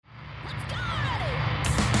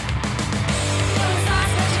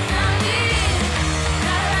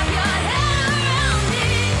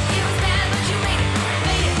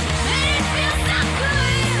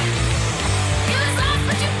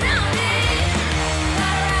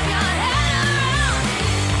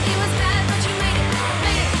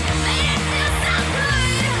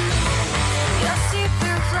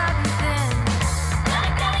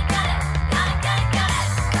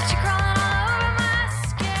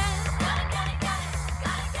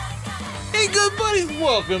Hey, good buddies,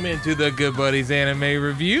 welcome into the Good Buddies Anime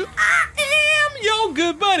Review. I am your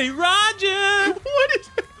good buddy, Roger. What is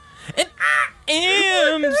it? And I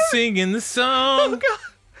am singing the song. Oh,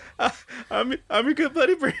 God. I'm your good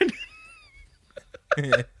buddy, Brandon.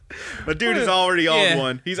 But dude is already on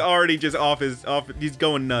one. He's already just off. He's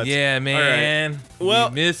going nuts. Yeah, man. Right. Well,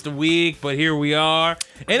 we missed a week, but here we are.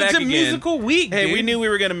 And it's a musical week, Hey, dude. we knew we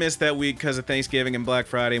were going to miss that week because of Thanksgiving and Black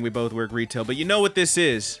Friday, and we both work retail. But you know what this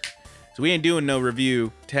is? So we ain't doing no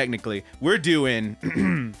review, technically. We're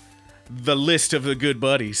doing the list of the good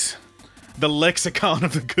buddies. The lexicon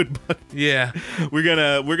of the good buddies. Yeah. We're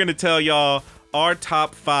gonna tell y'all our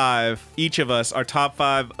top 5, each of us, our top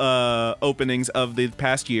 5 openings of the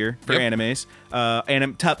past year for animes.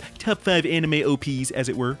 Top 5 anime OPs, as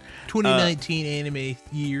it were. 2019 anime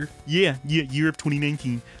year. Yeah, year of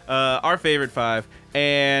 2019. Our favorite 5.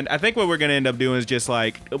 And I think what we're going to end up doing is just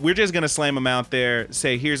like, we're just going to slam them out there,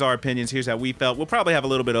 say, here's our opinions, here's how we felt. We'll probably have a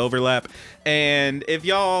little bit of overlap. And if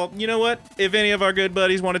y'all, you know what? If any of our good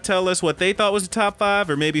buddies want to tell us what they thought was the top 5,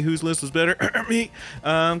 or maybe whose list was better, me, go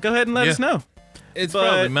ahead and let us know. It's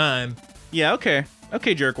probably mine. Yeah, okay.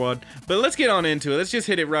 Okay, jerkwad. But let's get on into it. Let's just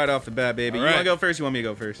hit it right off the bat, baby. All You right. want to go first? You want me to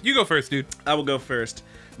go first? You go first, dude. I will go first.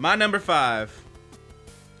 My number 5.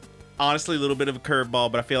 Honestly, a little bit of a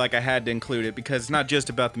curveball, but I feel like I had to include it because it's not just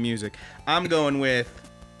about the music. I'm going with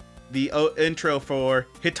the intro for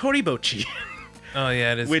Hitori Bochi. Oh,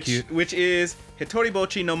 yeah, it is cute. Which is Hitori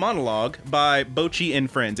Bochi no Monologue by Bochi and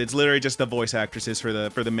Friends. It's literally just the voice actresses for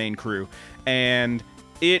the main crew. And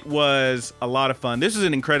it was a lot of fun. This is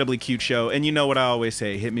an incredibly cute show, and you know what I always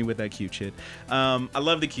say, hit me with that cute shit. I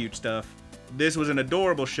love the cute stuff. This was an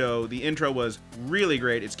adorable show. The intro was really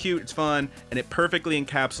great. It's cute, it's fun, and it perfectly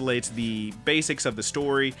encapsulates the basics of the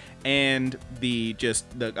story and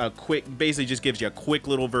basically just gives you a quick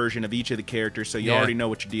little version of each of the characters, so you already know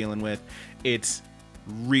what you're dealing with. It's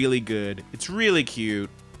really good. It's really cute.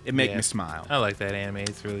 It made me smile. I like that anime.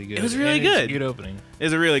 It's really good. It was really and good. It's a good opening.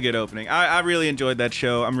 It's a really good opening. I really enjoyed that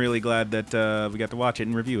show. I'm really glad that we got to watch it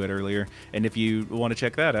and review it earlier. And if you want to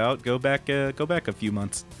check that out, go back a few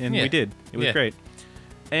months. And we did. It was great.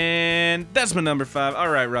 And that's my number 5. All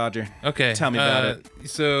right, Roger. Okay. Tell me about it.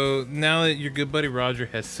 So now that your good buddy Roger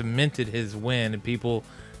has cemented his win, and people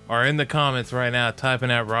are in the comments right now typing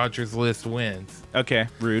out Roger's list wins. Okay,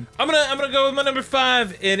 rude. I'm gonna go with my number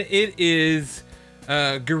 5, and it is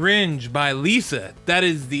Gringe by Lisa. That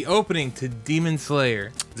is the opening to Demon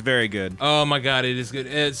Slayer. It's very good. Oh my god, it is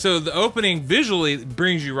good. So the opening visually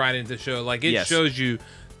brings you right into the show. Like, it shows you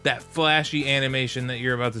that flashy animation that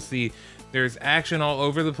you're about to see. There's action all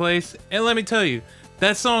over the place. And let me tell you,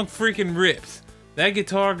 that song freaking rips. That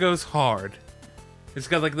guitar goes hard. It's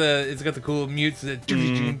got the cool mutes. It's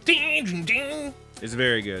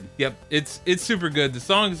very good. Yep, it's super good. The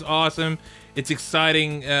song is awesome. It's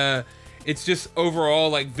exciting. It's just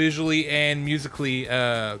overall, like, visually and musically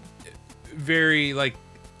very, like,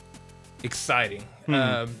 exciting.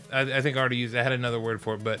 I think I already I had another word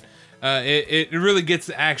for it, but it really gets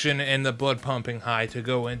the action and the blood pumping high to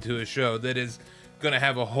go into a show that is going to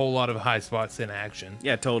have a whole lot of high spots in action.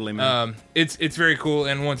 Yeah, totally, man. It's very cool,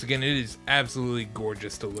 and once again, it is absolutely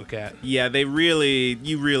gorgeous to look at. Yeah, you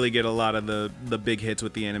really get a lot of the big hits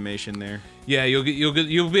with the animation there. Yeah, you'll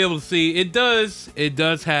be able to see it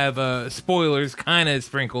does have spoilers kind of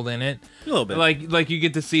sprinkled in it. A little bit. Like you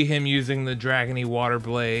get to see him using the dragony water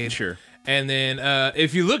blade. Sure. And then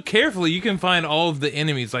if you look carefully, you can find all of the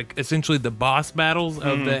enemies, like essentially the boss battles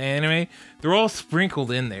of the anime. They're all sprinkled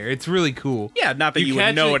in there. It's really cool. Yeah, not that you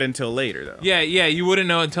would know it until later, though. Yeah, you wouldn't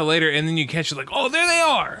know it until later, and then you catch it like, oh, there they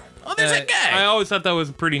are. Oh, there's that guy. I always thought that was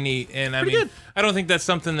pretty neat, and Pretty good. I don't think that's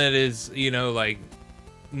something that is, like,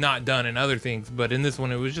 not done in other things, but in this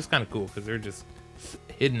one, it was just kind of cool because they're just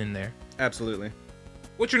hidden in there. Absolutely.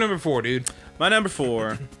 What's your number 4, dude? My number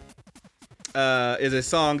 4 is a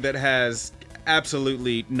song that has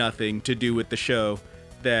absolutely nothing to do with the show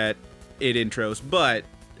that it intros, but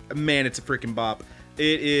man, it's a freaking bop.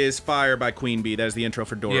 It is Fire by Queen Bee. That is the intro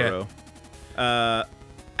for Dororo.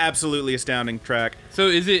 Absolutely astounding track. So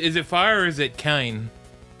is it Fire or is it Kain?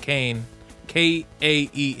 Kain.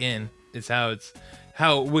 Kaen is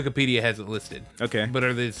how Wikipedia has it listed. Okay. But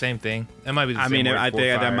are they the same thing? That might be the same word I for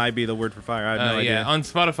think fire. that might be the word for fire. I have no idea. Yeah, on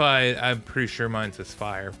Spotify, I'm pretty sure mine says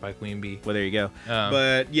Fire by Queen Bee. Well, there you go.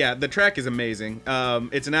 But yeah, the track is amazing.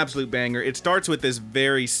 It's an absolute banger. It starts with this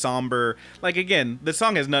very somber, like, again, the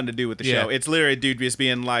song has nothing to do with the show. It's literally a dude just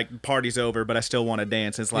being like, party's over, but I still want to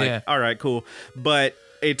dance. It's like, all right, cool. But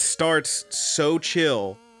it starts so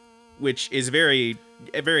chill which is very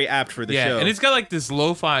apt for the show. And it's got like this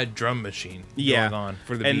lo-fi drum machine going on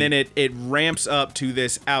for the beat. And then it ramps up to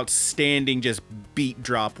this outstanding just beat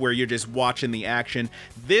drop where you're just watching the action.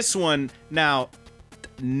 This one, now,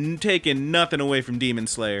 taking nothing away from Demon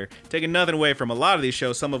Slayer, taking nothing away from a lot of these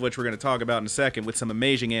shows, some of which we're going to talk about in a second with some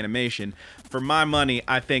amazing animation. For my money,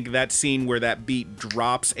 I think that scene where that beat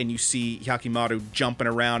drops and you see Hyakkimaru jumping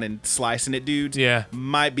around and slicing at dudes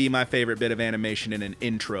might be my favorite bit of animation in an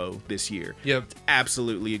intro this year. Yep. It's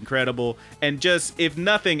absolutely incredible. And just, if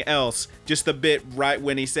nothing else, just the bit right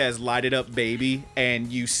when he says, "Light it up, baby,"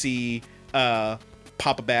 and you see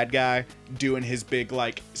Papa Bad Guy doing his big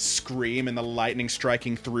like scream and the lightning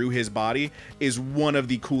striking through his body is one of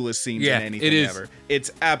the coolest scenes in anything ever. It's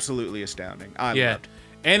absolutely astounding. I loved.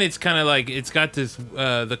 And it's kind of like, it's got this,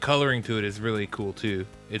 the coloring to it is really cool too.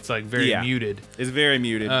 It's like very muted. It's very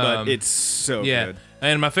muted, but it's so good.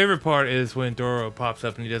 And my favorite part is when Doro pops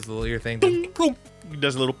up and he does the little ear thing. He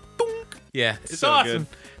does a little boom. Yeah, it's so awesome.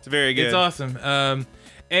 Good. It's very good. It's awesome.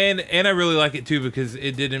 And I really like it too because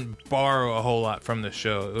it didn't borrow a whole lot from the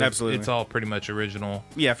show. Absolutely. It's all pretty much original.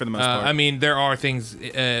 Yeah, for the most part. I mean, there are things,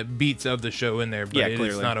 beats of the show in there, but clearly.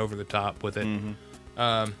 it's not over the top with it.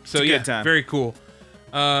 Mm-hmm. So it's a good time. Very cool.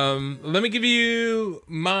 Let me give you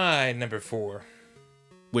my number 4.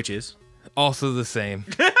 Which is? Also the same.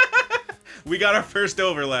 We got our first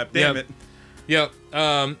overlap. Damn it. Yep.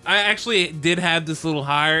 I actually did have this little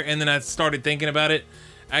higher, and then I started thinking about it.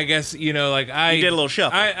 I guess, you know, like You did a little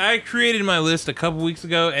shuffle. I created my list a couple weeks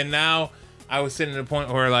ago, and now I was sitting at a point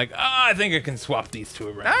where like, I think I can swap these two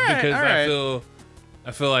around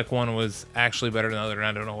I feel like one was actually better than the other, and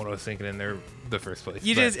I don't know what I was thinking in the first place.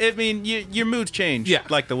 Your moods change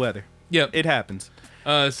like the weather. Yep. It happens.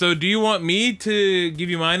 So do you want me to give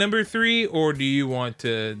you my number 3, or do you want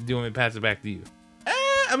me to pass it back to you?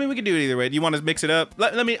 I mean, we can do it either way. Do you want to mix it up?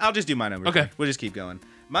 I'll just do my number 3. Okay. We'll just keep going.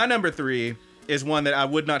 My number 3 is one that I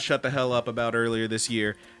would not shut the hell up about earlier this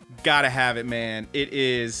year. Gotta have it, man. It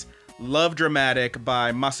is Love Dramatic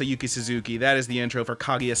by Masayuki Suzuki. That is the intro for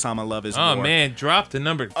Kaguya-sama Love is War. Oh, man. Drop to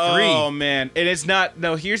number 3. Oh, man. And it's not...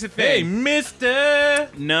 No, here's the thing. Hey, mister!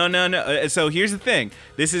 No. So here's the thing.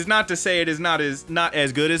 This is not to say it is not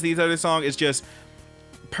as good as these other songs. It's just...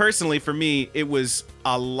 Personally, for me, it was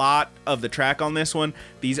a lot of the track on this one.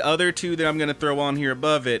 These other two that I'm going to throw on here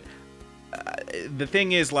above it, the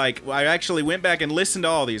thing is, like, I actually went back and listened to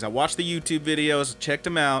all these. I watched the YouTube videos, checked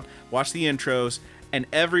them out, watched the intros, and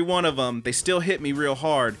every one of them, they still hit me real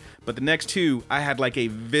hard. But the next two, I had like a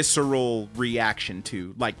visceral reaction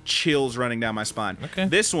to, like chills running down my spine. Okay.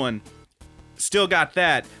 This one still got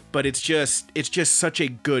that, but it's just such a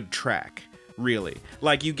good track. Really,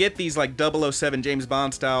 like you get these like 007 James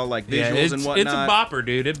Bond style like visuals and whatnot. It's a bopper,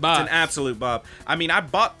 dude. It bops. It's an absolute bop. I mean, I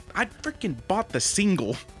freaking bought the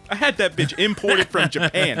single. I had that bitch imported from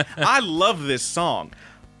Japan. I love this song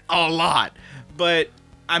a lot, but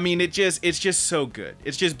I mean, it's just so good.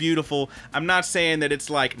 It's just beautiful. I'm not saying that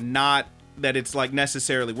it's like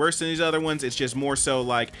necessarily worse than these other ones. It's just more so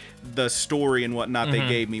like the story and whatnot they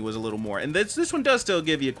gave me was a little more. And this one does still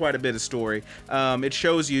give you quite a bit of story. It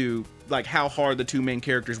shows you like how hard the two main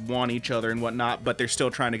characters want each other and whatnot, but they're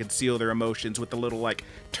still trying to conceal their emotions with the little like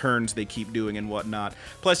turns they keep doing and whatnot.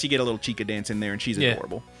 Plus you get a little Chica dance in there and she's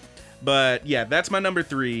adorable. But yeah, that's my number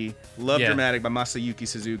 3. Love Dramatic by Masayuki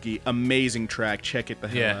Suzuki. Amazing track. Check it the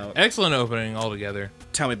hell out. Excellent opening altogether.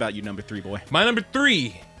 Tell me about you, number 3, boy. My number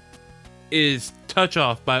 3 is Touch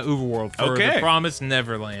Off by Uberworld for The Promised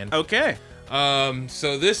Neverland. Okay.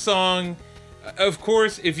 So this song, of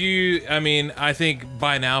course, I think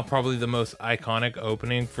by now probably the most iconic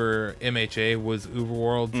opening for MHA was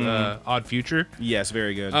Uberworld's Odd Future. Yes,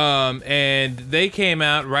 very good. And they came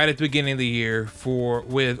out right at the beginning of the year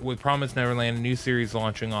with Promised Neverland, a new series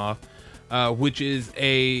launching off, which is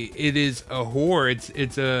a horror.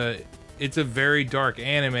 It's a very dark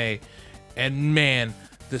anime, and man,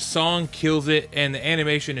 the song kills it, and the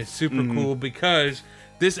animation is super cool because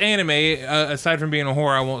this anime, aside from being a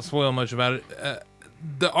horror, I won't spoil much about it.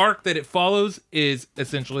 The arc that it follows is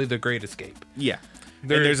essentially The Great Escape. Yeah.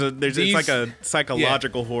 It's like a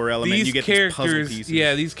psychological horror element. You get these puzzle pieces.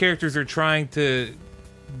 Yeah, these characters are trying to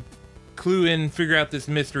clue in, figure out this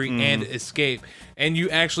mystery, and escape. And you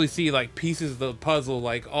actually see like pieces of the puzzle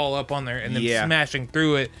like all up on there and then smashing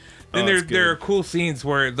through it. Then there are cool scenes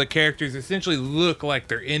where the characters essentially look like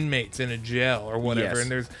they're inmates in a jail or whatever, and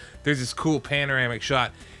there's this cool panoramic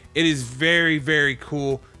shot. It is very, very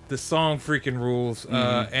cool. The song freaking rules,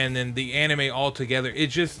 and then the anime altogether.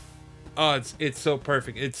 It just, it's so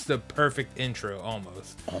perfect. It's the perfect intro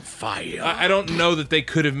almost. On fire. I don't know that they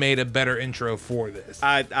could have made a better intro for this.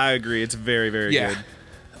 I agree. It's very, very good.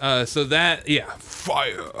 So that,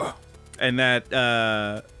 fire. And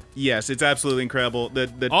that, yes, it's absolutely incredible.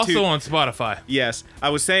 The Also on Spotify. Yes, I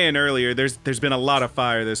was saying earlier, there's been a lot of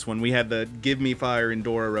fire this one. We had the Give Me Fire in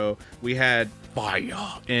Dororo. We had fire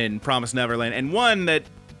in Promise Neverland, and one that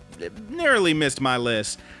narrowly missed my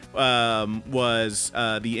list was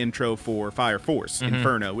the intro for Fire Force,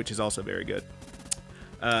 Inferno, which is also very good.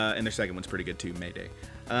 And their second one's pretty good too, Mayday.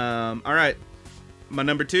 All right, my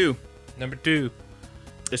number two. Number 2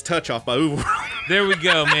 is Touch Off by Overworld. There we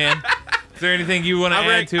go, man. Is there anything you want to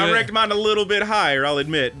add to it? I ranked mine a little bit higher, I'll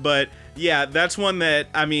admit, but yeah, that's one that,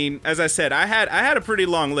 I mean, as I said, I had a pretty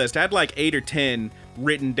long list. I had like 8 or 10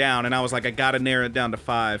 written down, and I was like, I gotta narrow it down to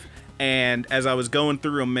 5. And as I was going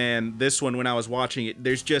through them, man, this one, when I was watching it,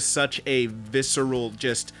 there's just such a visceral,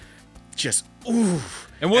 just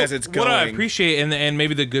oof, and what, as it's going. What I appreciate, and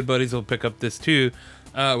maybe the good buddies will pick up this too,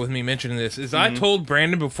 with me mentioning this, is I told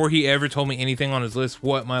Brandon before he ever told me anything on his list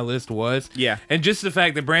what my list was. Yeah. And just the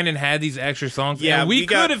fact that Brandon had these extra songs, yeah, and we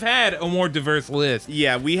could have had a more diverse list.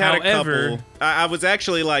 Yeah, we had a couple. I was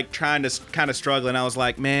actually like trying to kind of struggling. I was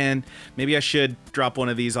like, man, maybe I should drop one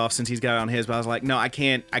of these off since he's got it on his. But I was like, no, I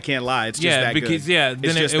can't lie. It's just that because good.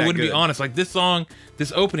 Then it wouldn't be honest. Like this song,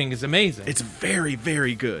 this opening is amazing. It's very,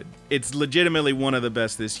 very good. It's legitimately one of the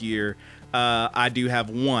best this year. I do have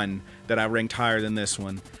one that I ranked higher than this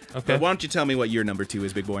one. Okay. But why don't you tell me what your number 2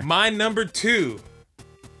 is, big boy? My number 2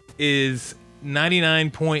 is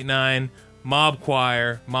 99.9 Mob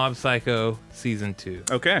Choir, Mob Psycho Season 2.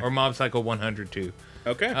 Okay. Or Mob Psycho 102.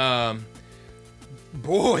 Okay.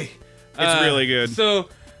 Boy. It's really good. So,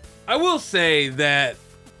 I will say that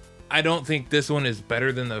I don't think this one is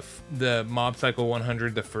better than the Mob Psycho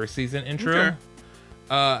 100, the first season intro. Okay.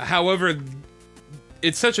 However,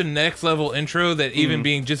 it's such a next level intro that even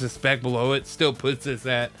being just a speck below it still puts us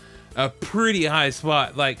at a pretty high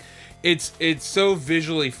spot. Like it's so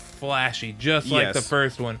visually flashy, just like the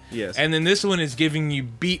first one. Yes. And then this one is giving you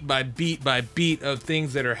beat by beat by beat of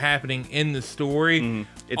things that are happening in the story,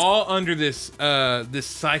 all under this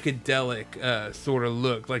this psychedelic sort of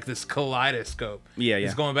look, like this kaleidoscope. Yeah.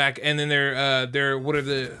 It's going back, and then they're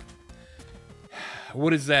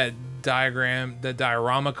what is that diagram, the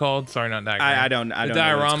diorama called? Sorry, not diagram. I don't know.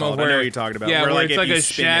 Diorama where, I know what you're talking about. Yeah, where it's like a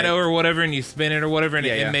shadow it, or whatever, and you spin it or whatever, and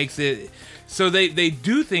it makes it. So they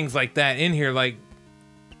do things like that in here. Like,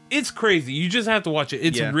 it's crazy. You just have to watch it.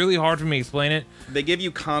 It's really hard for me to explain it. They give you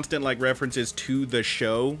constant like references to the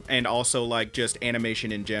show and also like just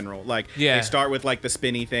animation in general. Like they start with like the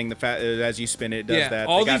spinny thing. As you spin it, it does that.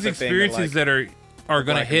 All these experiences that are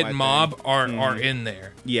gonna hit Mob are in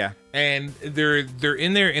there. Yeah. And they're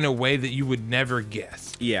in there in a way that you would never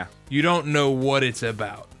guess. Yeah. You don't know what it's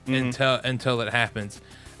about until it happens.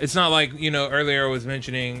 It's not like, earlier I was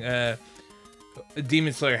mentioning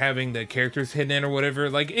Demon Slayer having the characters hidden in or whatever.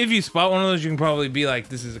 Like, if you spot one of those, you can probably be like,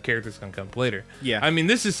 this is a character that's gonna come up later. Yeah. I mean,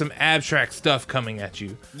 this is some abstract stuff coming at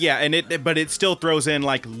you. Yeah, and but it still throws in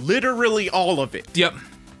like literally all of it. Yep.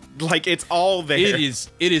 Like it's all there.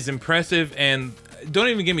 It is impressive, and don't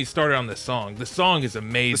even get me started on the song. The song is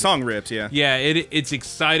amazing. The song rips, yeah. Yeah, it's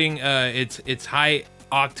exciting. It's high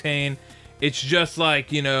octane. It's just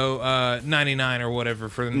like 99 or whatever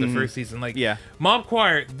for the first season. Like Mob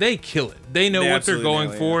Choir, they kill it. They know what they're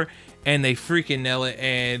going for, and they freaking nail it.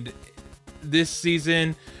 And this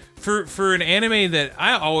season, for an anime that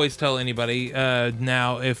I always tell anybody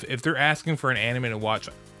now, if they're asking for an anime to watch,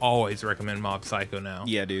 I always recommend Mob Psycho now.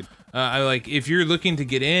 Yeah, dude. I like, if you're looking to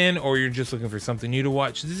get in or you're just looking for something new to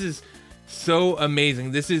watch, this is so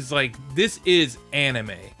amazing. This is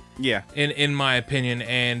anime. Yeah. In my opinion,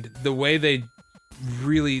 and the way they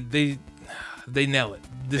really they nail it.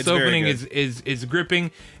 This opening is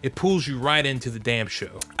gripping. It pulls you right into the damn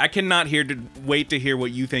show. I cannot wait to hear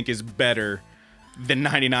what you think is better than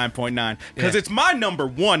 99.9, because it's my number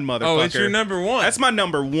one, motherfucker. Oh, it's your number one. That's my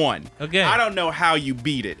number one. Okay. I don't know how you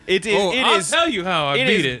beat it. I'll tell you how I beat it.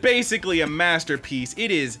 It is basically a masterpiece.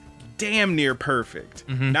 It is damn near perfect.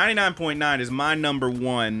 99.9 is my number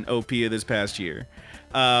one OP of this past year.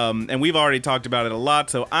 And we've already talked about it a lot,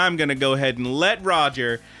 so I'm going to go ahead and let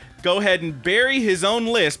Roger go ahead and bury his own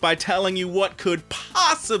list by telling you what could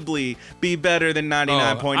possibly be better than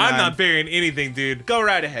 99.9. I'm not burying anything, dude. Go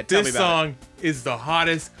right ahead. Tell me about it. This song is the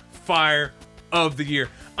hottest fire of the year.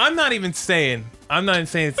 I'm not even saying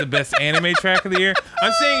it's the best anime track of the year.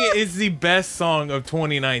 I'm saying it is the best song of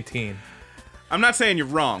 2019. I'm not saying you're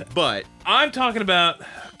wrong, but I'm talking about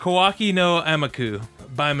Kawaki no Amaku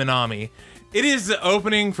by Minami. It is the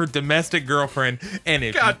opening for Domestic Girlfriend, and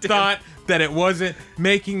if you thought that it wasn't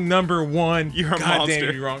making number one, you're a monster.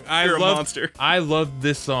 Damn, you're wrong. You're a monster. I love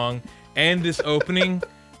this song and this opening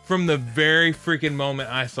from the very freaking moment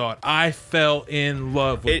I saw it. I fell in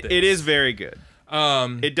love with it. It is very good.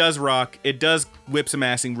 It does rock. It does whip some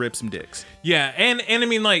ass and rip some dicks. Yeah, and I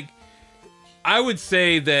mean, like, I would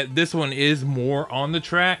say that this one is more on the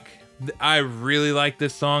track. I really like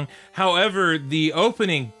this song. However, the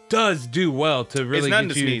opening does do well to really. It's nothing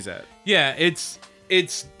get to you, sneeze at. Yeah,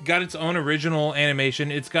 it's got its own original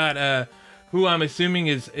animation. It's got who I'm assuming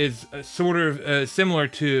is sort of similar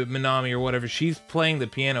to Minami or whatever. She's playing the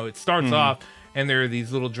piano. It starts off and there are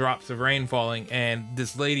these little drops of rain falling, and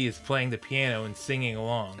this lady is playing the piano and singing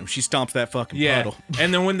along. She stomps that fucking puddle.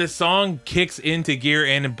 And then when the song kicks into gear,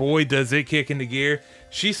 and boy does it kick into gear,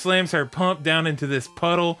 she slams her pump down into this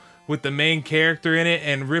puddle with the main character in it,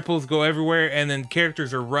 and ripples go everywhere, and then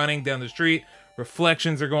characters are running down the street,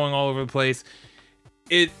 reflections are going all over the place.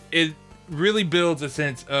 It really builds a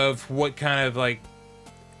sense of what kind of like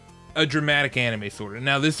a dramatic anime sort of.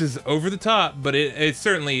 Now this is over the top, but it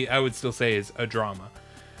certainly, I would still say, is a drama.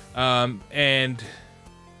 And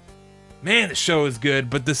man, the show is good,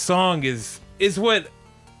 but the song is what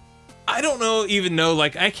I don't even know.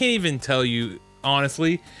 Like, I can't even tell you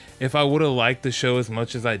honestly if I would have liked the show as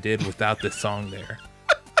much as I did without this song there.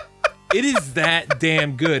 It is that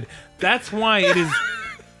damn good. That's why it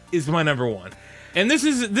is my number one. And this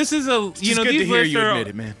is a It's good to these hear lists you are admit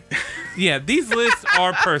it, man. yeah, these lists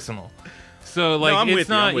are personal. So like, I'm it's with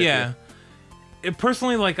you, not I'm with yeah. It,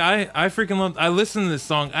 personally, like I freaking love. I listen to this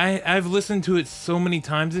song. I've listened to it so many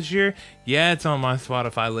times this year. Yeah, it's on my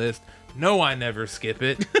Spotify list. No, I never skip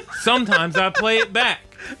it. Sometimes I play it back.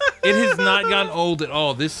 It has not gotten old at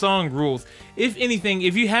all. This song rules. If anything,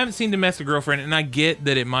 if you haven't seen Domestic Girlfriend, and I get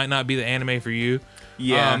that it might not be the anime for you.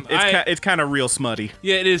 Yeah, it's kind of real smutty.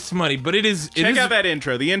 Yeah, it is smutty, but it is. Check out that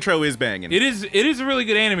intro. The intro is banging. It is a really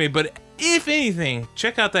good anime, but if anything,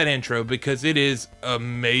 check out that intro because it is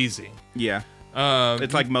amazing. Yeah.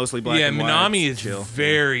 It's like mostly black and white. Yeah, Minami It's is chill.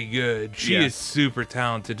 very good. She Yeah. is super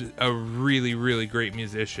talented. A really, really great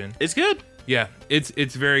musician. It's good. Yeah, it's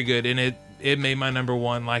very good, and it made my number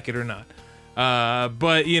one, like it or not.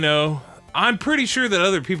 But I'm pretty sure that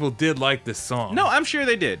other people did like this song. No, I'm sure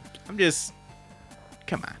they did. I'm just...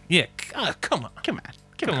 Come on. Yeah, come on. Come on. Come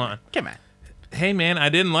on. Come on. Hey, man, I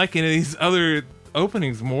didn't like any of these other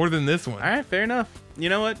openings more than this one. All right, fair enough. You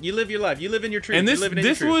know what? You live your life. You live in your truth. And You live in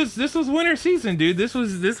your truth. this was winter season, dude. This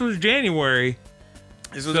was January.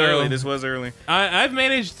 This was early. This was early. I've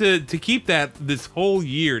managed to keep that this whole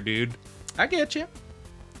year, dude. I get you.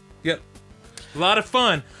 Yep. A lot of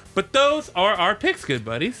fun. But those are our picks, good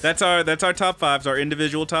buddies. That's our top fives, our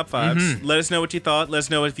individual top fives. Let us know what you thought. Let us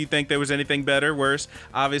know if you think there was anything better, worse.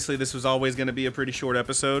 Obviously, this was always going to be a pretty short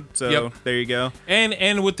episode, so there you go.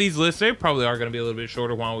 And with these lists, they probably are going to be a little bit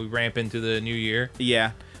shorter while we ramp into the new year.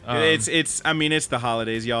 Yeah. It's the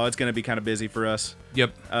holidays, y'all. It's going to be kind of busy for us.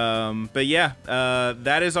 Yep. But yeah,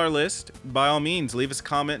 that is our list. By all means, leave us a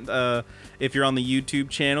comment. If you're on the YouTube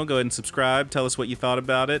channel, go ahead and subscribe. Tell us what you thought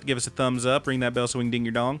about it. Give us a thumbs up. Ring that bell so we can ding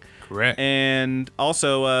your dong. Correct. And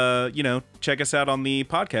also, check us out on the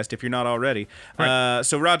podcast if you're not already. Right.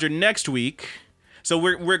 So Roger, next week. So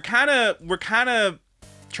we're kind of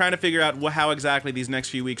trying to figure out how exactly these next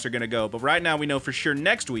few weeks are going to go. But right now, we know for sure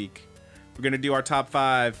next week we're going to do our top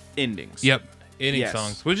 5 endings. Yep. Ending Yes.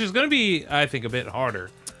 songs, which is going to be, I think, a bit harder.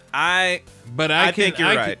 I think you're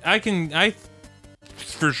right. I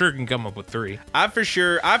for sure can come up with 3. I've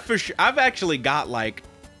actually got like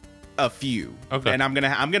a few. Okay. And I'm gonna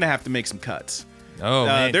have to make some cuts. Oh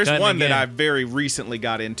man, there's cutting one that again. I very recently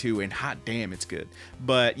got into, and hot damn, it's good.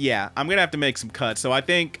 But yeah, I'm gonna have to make some cuts. So I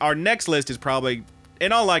think our next list is probably,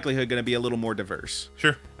 in all likelihood, gonna be a little more diverse.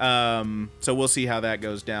 Sure. So we'll see how that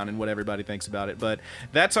goes down and what everybody thinks about it. But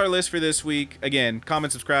that's our list for this week. Again,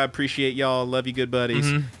 comment, subscribe. Appreciate y'all. Love you, good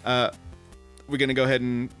buddies. We're gonna go ahead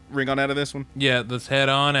and ring on out of this one. Yeah, let's head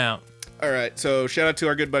on out. All right, so shout out to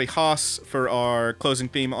our good buddy Haas for our closing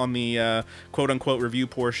theme on the quote-unquote review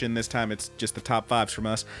portion. This time it's just the top 5s from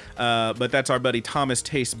us. But that's our buddy Thomas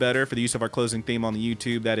Tastes Better for the use of our closing theme on the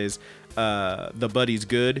YouTube. That is The Buddy's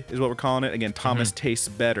Good is what we're calling it. Again, Thomas Tastes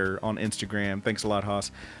Better on Instagram. Thanks a lot,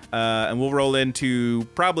 Haas. And we'll roll into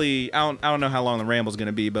probably, I don't know how long the ramble's going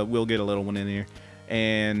to be, but we'll get a little one in here.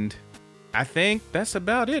 And I think that's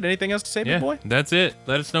about it. Anything else to say, big boy? That's it.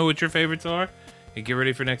 Let us know what your favorites are. And get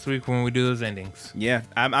ready for next week when we do those endings. Yeah,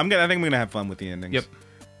 I think I'm gonna have fun with the endings. Yep.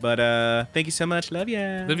 But thank you so much. Love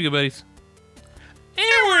ya. Love you, good buddies. And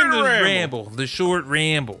we're in the ramble, the short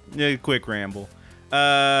ramble. Yeah, quick ramble.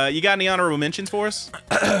 You got any honorable mentions for us?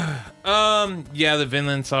 Yeah, the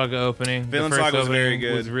Vinland Saga opening. Vinland the first Saga was very opening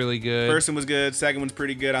good. Was really good. First one was good. Second one's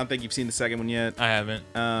pretty good. I don't think you've seen the second one yet. I haven't.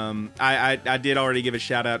 I did already give a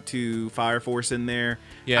shout out to Fire Force in there.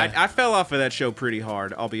 Yeah. I fell off of that show pretty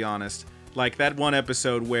hard, I'll be honest. Like that one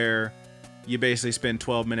episode where you basically spend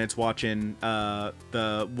 12 minutes watching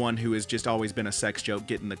the one who has just always been a sex joke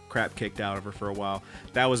getting the crap kicked out of her for a while.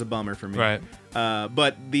 That was a bummer for me. Right.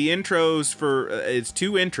 But the intros for it's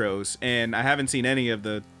 2 intros, and I haven't seen any of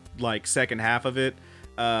the like second half of it.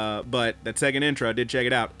 But that second intro, I did check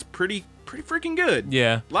it out. It's pretty freaking good.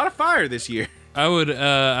 Yeah. A lot of fire this year. I would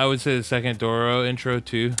say the second Doro intro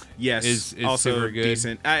too. Yes, is also super good.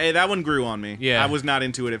 decent. That one grew on me. Yeah. I was not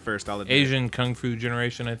into it at first. I'll admit. Asian Kung Fu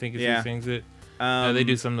Generation, I think is who sings it. They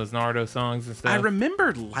do some of those Naruto songs and stuff. I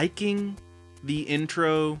remember liking the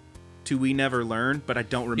intro to We Never Learn, but I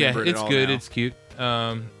don't remember it at all. Yeah, it's good. now. It's cute.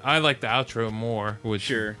 I like the outro more, which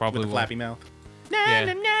Sure, probably with the will- flappy mouth.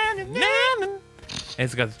 Yeah.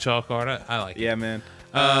 It's got the chalk art. I like it. Yeah, man.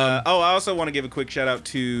 I also want to give a quick shout out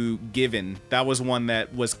to Given. That was one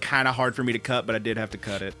that was kind of hard for me to cut, but I did have to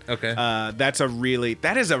cut it. Okay.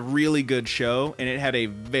 That is a really good show, and it had a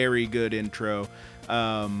very good intro.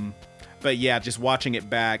 But yeah, just watching it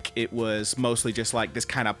back, it was mostly just like this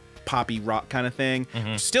kind of poppy rock kind of thing.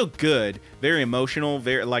 Still good, very emotional,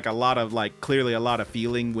 very like a lot of clearly a lot of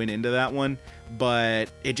feeling went into that one, but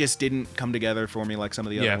it just didn't come together for me like some of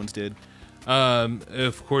the other ones did.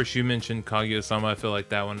 Of course, you mentioned Kaguya-sama. I feel like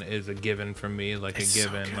that one is a given from me, like It's a so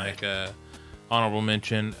given, good. like a honorable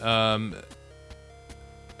mention.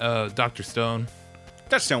 Dr. Stone.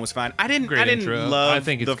 Touchstone was fine. I didn't Great intro. love I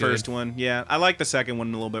think it's the good. first one. Yeah, I like the second one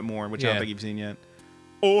a little bit more, which I Yeah. don't think you've seen yet.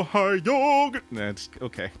 Ohio. That's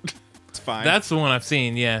okay. It's fine. That's the one I've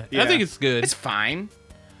seen. Yeah, Yeah. I think it's good. It's fine.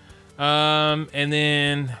 And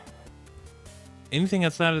then anything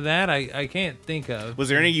outside of that, I can't think of. Was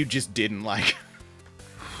there any you just didn't like?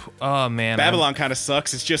 Oh man, Babylon kind of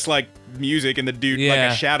sucks. It's just like music and the dude, like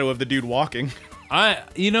Yeah. a shadow of the dude walking. I'm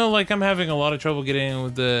having a lot of trouble getting in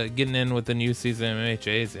with the new season of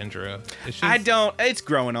MHA's intro. It's just, It's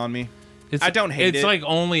growing on me. It's, I don't hate it. It's like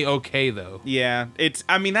only okay though. Yeah, that's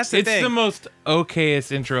the It's thing. the most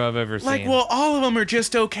okayest intro I've ever Like, seen. well, all of them are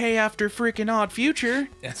just okay after freaking Odd Future.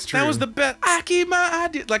 That's true. That was the best. I keep my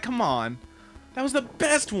idea. Like, come on. That was the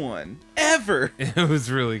best one ever. It was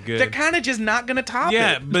really good. They're kind of just not gonna top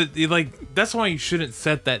Yeah, it. but that's why you shouldn't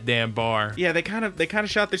set that damn bar. Yeah, they kind of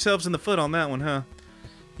shot themselves in the foot on that one, huh?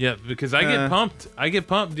 Yeah, because I get pumped. I get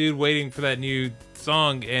pumped, dude, waiting for that new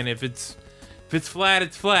song. And if it's flat,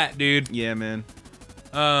 it's flat, dude. Yeah, man.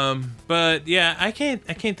 But yeah, I can't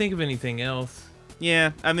think of anything else.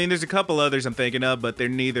 Yeah, I mean, there's a couple others I'm thinking of, but they're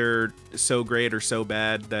neither so great or so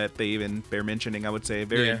bad that they even bear mentioning. I would say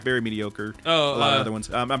very mediocre. Oh, a lot of other ones.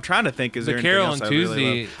 I'm trying to think. Is the there anything Carol else and I really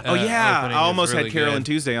Tuesday, love? Oh yeah, opening I is almost really had Carol good. and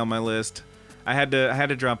Tuesday on my list. I had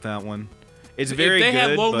to drop that one. It's very if they good.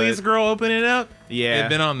 had Loli's but Girl open it up, yeah, it'd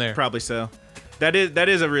been on there. Probably so. That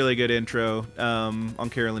is a really good intro on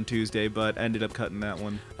Carol and Tuesday, but I ended up cutting that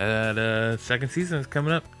one. Second season is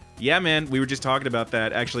coming up. Yeah, man, we were just talking about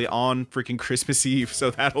that actually on freaking Christmas Eve,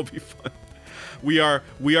 so that'll be fun. We are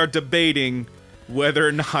debating whether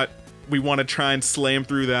or not we want to try and slam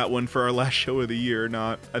through that one for our last show of the year or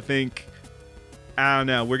not. I don't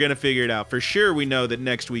know. We're gonna figure it out. For sure, we know that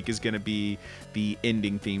next week is gonna be the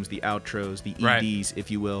ending themes, the outros, the EDs, Right.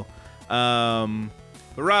 if you will.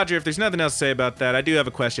 But Roger, if there's nothing else to say about that, I do have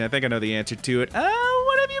a question. I think I know the answer to it.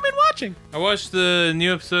 What have you been watching? I watched the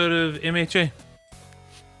new episode of MHA.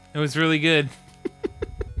 It was really good.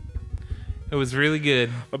 It was really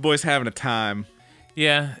good. My boy's having a time.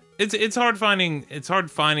 Yeah, it's hard finding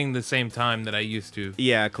the same time that I used to.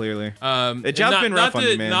 Yeah, clearly. The job's been rough on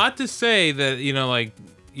you, man. Not to say that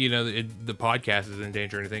the podcast is in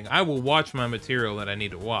danger or anything. I will watch my material that I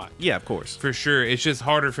need to watch. Yeah, of course. For sure. It's just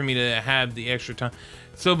harder for me to have the extra time.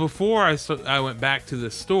 So before I went back to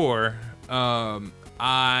the store,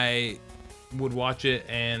 I would watch it,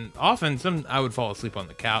 and often I would fall asleep on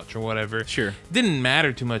the couch or whatever. Sure. Didn't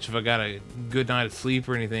matter too much if I got a good night of sleep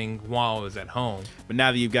or anything while I was at home. But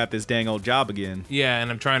now that you've got this dang old job again. Yeah,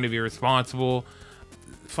 and I'm trying to be responsible.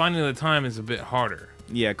 Finding the time is a bit harder.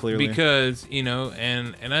 Yeah, clearly. Because,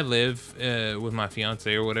 and I live with my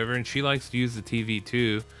fiance or whatever, and she likes to use the TV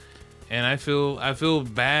too. And I feel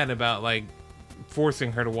bad about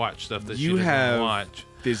forcing her to watch stuff that she You doesn't have watch.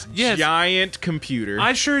 this Yes. giant computer.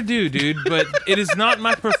 I sure do, dude, but it is not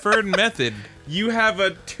my preferred method. You have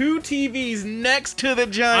two TVs next to the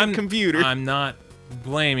giant computer. I'm not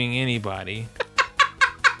blaming anybody.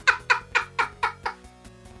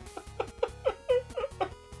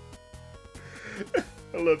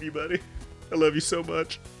 love you, buddy. I love you so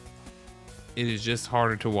much. It is just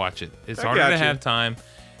harder to watch it. It's I harder to got you. have time.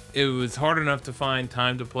 It was hard enough to find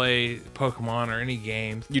time to play Pokemon or any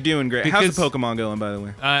games. You're doing great. Because- How's the Pokemon going, by the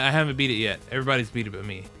way? I haven't beat it yet. Everybody's beat it but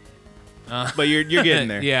me. But you're getting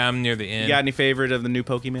there. Yeah, I'm near the You end. got any favorite of the new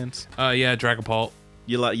Pokemons? Yeah, Dragapult.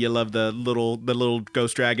 You love the little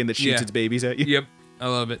ghost dragon that shoots Yeah. its babies at you. Yep, I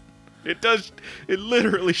love it. It does. It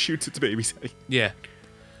literally shoots its babies at you. Yeah,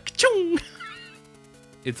 Ka-chung!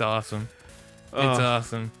 it's awesome. Oh. It's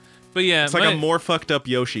awesome. But yeah, It's like a more fucked up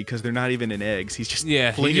Yoshi because they're not even in eggs. He's just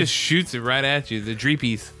yeah. He flinging- just shoots it right at you. The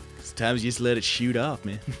Dreepies. Sometimes you just let it shoot off,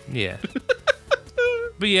 man. Yeah.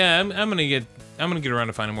 But yeah, I'm gonna get around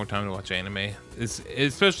to finding more time to watch anime. It's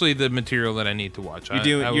especially the material that I need to watch.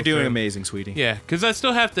 You're doing amazing, sweetie. Yeah, because I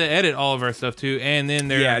still have to edit all of our stuff too, and then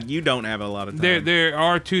Yeah, you don't have a lot of time. there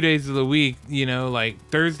are 2 days of the week. You know, like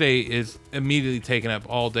Thursday is immediately taken up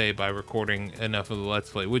all day by recording enough of the Let's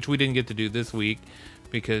Play, which we didn't get to do this week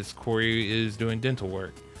because Corey is doing dental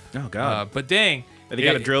work. Oh God. But dang, Have you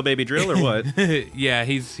got a drill baby drill or what? yeah,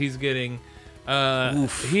 he's getting.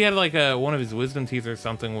 He had like one of his wisdom teeth or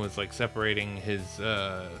something was like separating his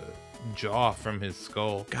jaw from his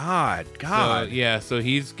skull. God. So, yeah, so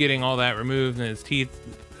he's getting all that removed and his teeth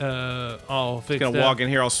all fixed Gonna up. walk in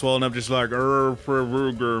here all swollen up, just like.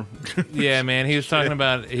 Yeah, man, he was talking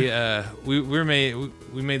about we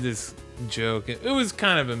made this joke. It was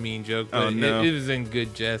kind of a mean joke, but Oh, no. it was in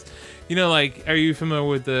good jest. You know, like, are you familiar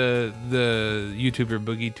with the YouTuber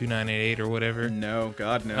Boogie2988 or whatever? No,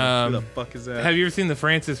 God no. Um, Who the fuck is that? Have you ever seen the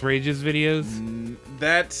Francis Rages videos?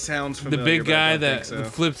 That sounds The familiar. big but I guy don't that think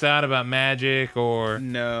so. flips out about magic or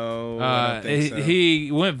No, I don't think so.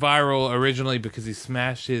 he went viral originally because he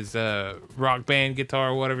smashed his rock band guitar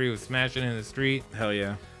or whatever he was smashing in the street. Hell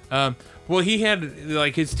yeah. Well, he had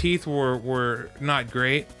like his teeth were not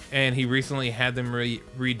great, and he recently had them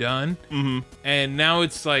redone. Mm-hmm. And now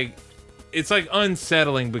it's like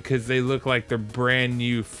unsettling because they look like they're brand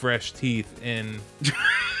new, fresh teeth, and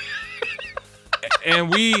and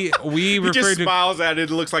we He refer just to. smiles at it.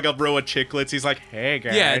 It looks like a row of chiclets. He's like, "Hey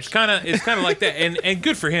guys." Yeah, it's kind of like that, and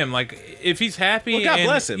good for him. Like if he's happy, Well, God and-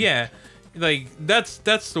 bless him. Yeah, like that's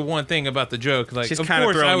the one thing about the joke. Like, Just of kinda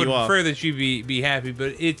course, throwing I would you off. prefer that you be happy,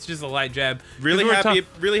 but it's just a light jab. 'Cause Really we're happy,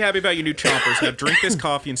 really happy about your new chompers. Now drink this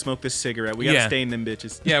coffee and smoke this cigarette. We gotta Yeah. stain them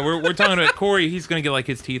bitches. Yeah, we're talking about Corey. He's gonna get like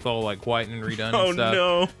his teeth all like white and redone. Oh and stuff.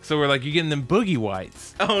 no! So we're like, you getting them boogie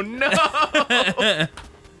whites? Oh no!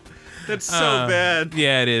 That's so bad.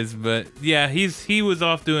 Yeah, it is. But yeah, he was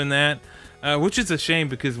off doing that, which is a shame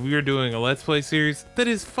because we were doing a Let's Play series that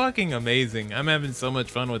is fucking amazing. I'm having so much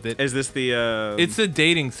fun with it. Is this the? It's a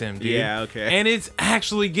dating sim, dude. Yeah, okay. And it's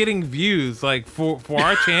actually getting views, like for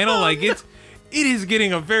our channel. Like it is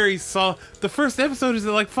getting a very solid. The first episode is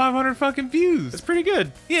at like 500 fucking views. It's pretty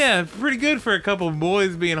good. Yeah, pretty good for a couple of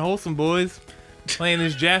boys being wholesome boys, playing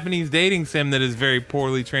this Japanese dating sim that is very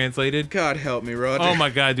poorly translated. God help me, Roger. Oh my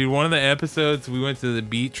god, dude! One of the episodes, we went to the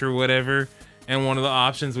beach or whatever, and one of the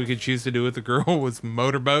options we could choose to do with the girl was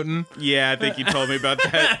motorboating. Yeah, I think you told me about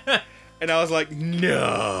that. And I was like,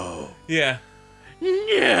 no, Yeah.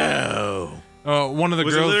 no. One of the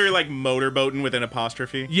Was it girls. literally like motorboating with an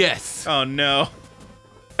apostrophe? Yes. Oh no.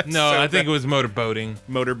 No, so I think bad. it was motorboating.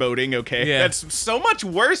 Motorboating, okay. Yeah. That's so much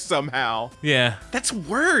worse somehow. Yeah. That's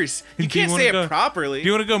worse. You Do you can't wanna say it go- properly. Do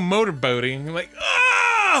you want to go motorboating? You're like,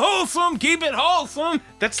 wholesome, keep it wholesome.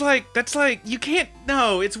 That's like you can't.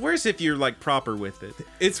 No, it's worse if you're like proper with it.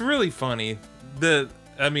 It's really funny.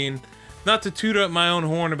 I mean, not to toot up my own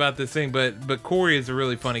horn about this thing, but Corey is a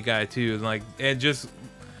really funny guy too, and just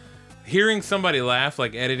hearing somebody laugh,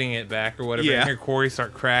 like editing it back or whatever, Yeah. and hear Corey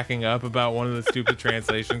start cracking up about one of the stupid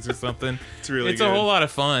translations or something. It's really a good. whole lot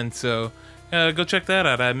of fun. So go check that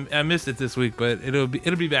out. I missed it this week, but it'll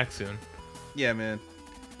be back soon. Yeah, man.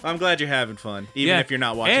 I'm glad you're having fun, even Yeah. if you're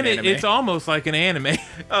not watching and anime. it's almost like an anime.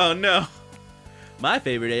 Oh no. My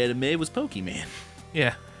favorite anime was Pokemon.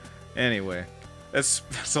 Yeah. Anyway, that's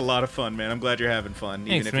a lot of fun, man. I'm glad you're having fun,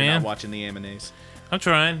 even Thanks, if you're man. not watching the animes. I'm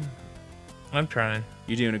trying.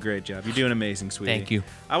 You're doing a great job. You're doing amazing, sweetie. Thank you.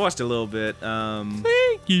 I watched a little bit.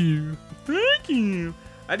 Thank you. Thank you.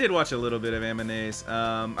 I did watch a little bit of animes.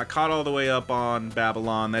 I caught all the way up on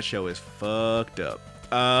Babylon. That show is fucked up.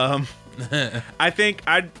 I think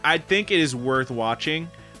it is worth watching,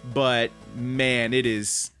 but man, it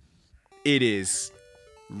is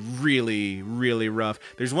really, really rough.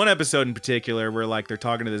 There's one episode in particular where like they're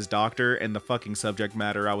talking to this doctor and the fucking subject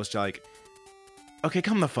matter, I was like, okay,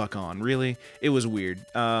 come the fuck on, really? It was weird.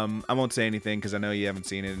 I won't say anything because I know you haven't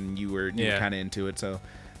seen it and you were kind of into it, so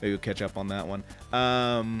maybe we'll catch up on that one.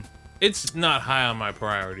 It's not high on my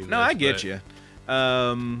priority list. No, I get but you.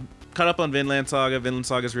 Caught up on Vinland Saga. Vinland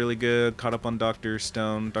Saga's really good. Caught up on Dr.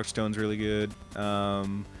 Stone. Dr. Stone's really good.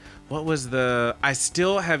 What was the... I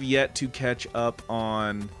still have yet to catch up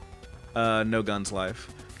on No Guns Life,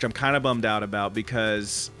 which I'm kind of bummed out about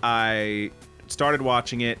because I started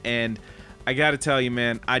watching it, and I gotta tell you,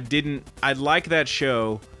 man, I like that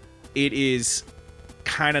show. It is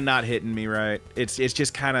kind of not hitting me right. It's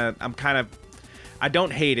just kind of... I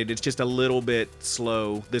don't hate it. It's just a little bit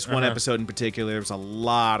slow. This one episode in particular, there was a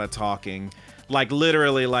lot of talking. Like,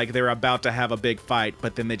 literally, like, they're about to have a big fight,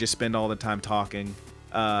 but then they just spend all the time talking.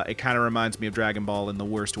 It kind of reminds me of Dragon Ball in the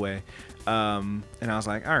worst way. And I was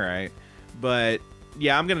like, all right. But,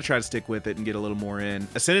 yeah, I'm going to try to stick with it and get a little more in.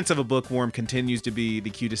 Ascendance of a Bookworm continues to be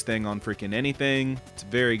the cutest thing on freaking anything. It's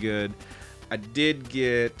very good. I did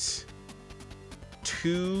get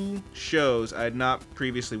 2 shows I had not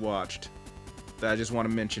previously watched that I just want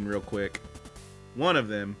to mention real quick. One of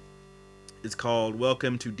them is called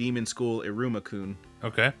Welcome to Demon School Iruma-kun.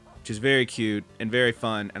 Okay. Which is very cute and very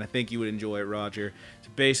fun, and I think you would enjoy it, Roger. So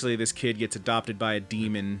basically, this kid gets adopted by a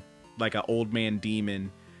demon, like an old man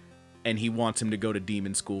demon, and he wants him to go to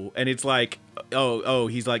demon school. And it's like, oh,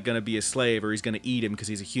 he's like gonna be a slave, or he's gonna eat him because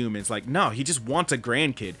he's a human. It's like, no, he just wants a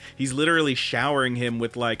grandkid. He's literally showering him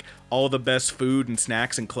with like all the best food and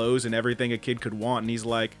snacks and clothes and everything a kid could want. And he's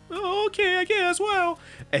like, oh, okay, I guess, well.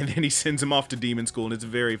 And then he sends him off to demon school, and it's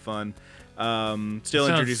very fun.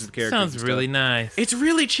 Introduces the characters. Sounds really nice. It's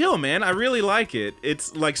really chill, man. I really like it.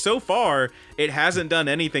 It's like, so far, it hasn't done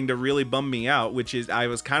anything to really bum me out, which is, I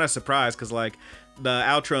was kind of surprised because like the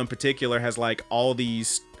outro in particular has like all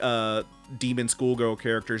these demon schoolgirl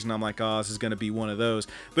characters, and I'm like, oh, this is gonna be one of those.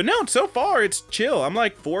 But no, so far it's chill. I'm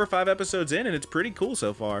like 4 or 5 episodes in, and it's pretty cool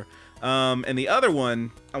so far. And the other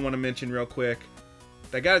one I want to mention real quick,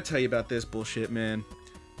 I gotta tell you about this bullshit, man.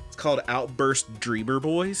 It's called Outburst Dreamer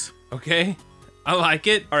Boys. Okay, I like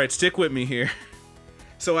it. All right, stick with me here.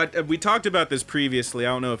 So we talked about this previously. I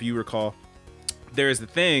don't know if you recall. There is a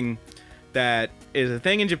thing that is a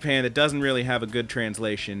thing in Japan that doesn't really have a good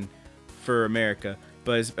translation for America,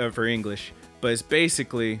 but it's, for English. But it's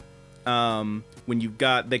basically when you've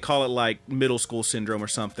got, they call it like middle school syndrome or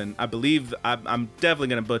something. I believe, I'm definitely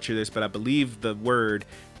going to butcher this, but I believe the word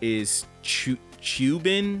is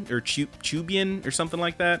Chubin or Chubian or something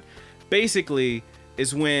like that. Basically,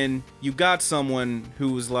 is when you got someone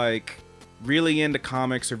who's like really into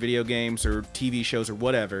comics or video games or TV shows or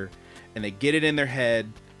whatever, and they get it in their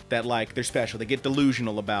head that like they're special. They get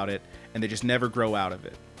delusional about it, and they just never grow out of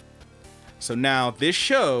it. So now this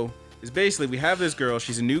show is basically, we have this girl.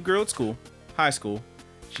 She's a new girl at school, high school.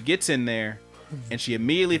 She gets in there, and she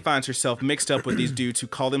immediately finds herself mixed up with these dudes who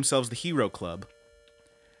call themselves the Hero Club.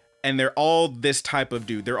 And they're all this type of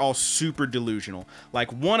dude. They're all super delusional.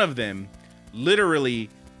 Like, one of them literally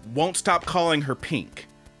won't stop calling her Pink.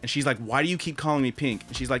 And she's like, why do you keep calling me Pink?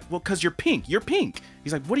 And she's like, well, because you're pink. You're pink.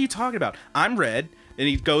 He's like, what are you talking about? I'm red. And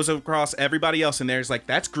he goes across everybody else in there. He's like,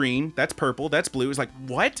 that's green. That's purple. That's blue. He's like,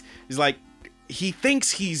 what? He's like, he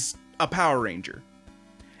thinks he's a Power Ranger.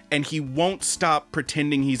 And he won't stop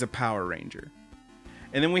pretending he's a Power Ranger.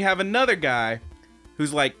 And then we have another guy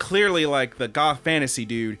who's like clearly like the goth fantasy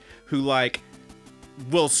dude who like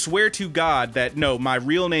will swear to God that no, my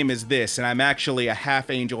real name is this, and I'm actually a half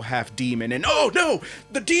angel, half demon, and oh no,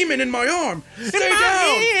 the demon in my arm, stay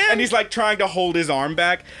down! And he's like trying to hold his arm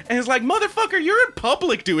back, and it's like, motherfucker, you're in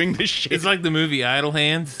public doing this shit. It's like the movie Idle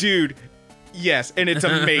Hands. Dude, yes, and it's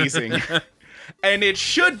amazing. And it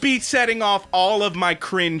should be setting off all of my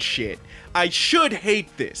cringe shit. I should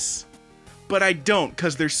hate this, but I don't,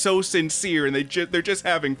 because they're so sincere, and they're just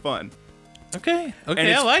having fun. Okay,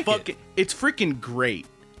 I like it. It's freaking great.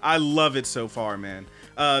 I love it so far, man.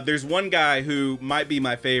 There's one guy who might be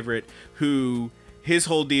my favorite, who his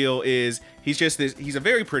whole deal is he's a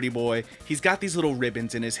very pretty boy. He's got these little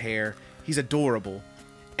ribbons in his hair. He's adorable.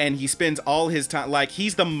 And he spends all his time, like,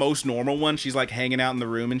 he's the most normal one. She's like hanging out in the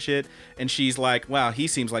room and shit. And she's like, wow, he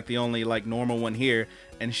seems like the only like normal one here.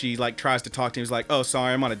 And she like tries to talk to him. He's like, oh,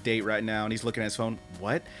 sorry, I'm on a date right now. And he's looking at his phone.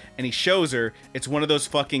 What? And he shows her. It's one of those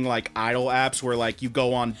fucking like idol apps where like you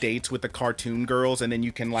go on dates with the cartoon girls, and then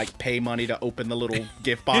you can like pay money to open the little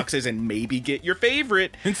gift boxes and maybe get your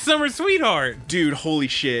favorite. It's Summer Sweetheart. Dude, holy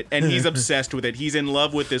shit. And he's obsessed with it. He's in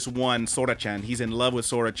love with this one, Sora-chan. He's in love with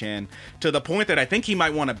Sora-chan to the point that I think he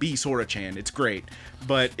might want to be Sora-chan. It's great.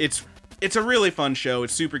 But it's a really fun show.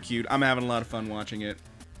 It's super cute. I'm having a lot of fun watching it.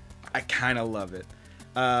 I kind of love it.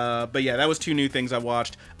 But yeah, that was 2 new things I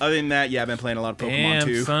watched. Other than that, yeah, I've been playing a lot of Pokemon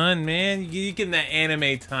too. Damn, son, man, you getting that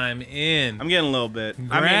anime time in. I'm getting a little bit.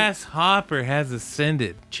 Grasshopper has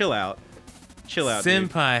ascended. Chill out. Chill out,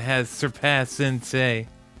 Senpai has surpassed Sensei.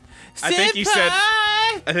 I think you said.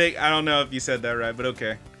 I don't know if you said that right, but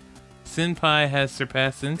okay. Senpai has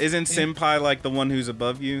surpassed sensei. Isn't senpai like the one who's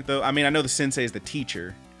above you though? I mean, I know the sensei is the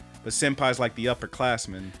teacher, but senpai's like the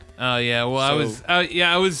upperclassman. Oh yeah, well So-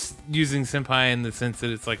 I was using senpai in the sense that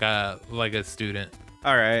it's like a student.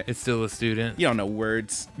 All right. It's still a student. You don't know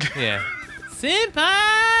words. Yeah.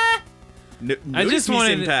 Senpai. I just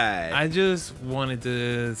wanted senpai. I just wanted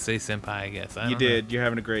to say senpai, I guess. I You don't did. You're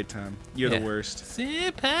having a great time. You're Yeah. the worst.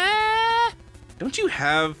 Senpai. Don't you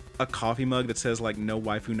have a coffee mug that says like no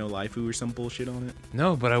waifu, no lifu or some bullshit on it?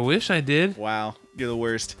 No, but I wish I did. Wow. You're the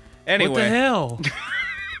worst. Anyway. What the hell?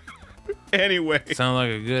 Anyway. Sound like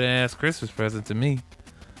a good ass Christmas present to me.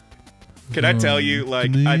 Could I tell you,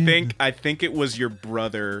 like, I think it was your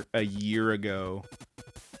brother a year ago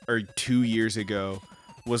or 2 years ago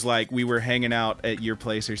was like, we were hanging out at your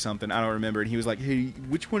place or something. I don't remember. And he was like, hey,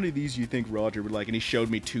 which one of these do you think Roger would like? And he showed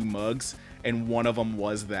me 2 mugs and one of them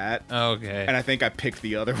was that. Okay. And I think I picked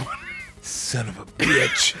the other one. Son of a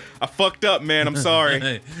bitch. I fucked up, man. I'm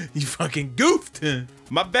sorry. You fucking goofed.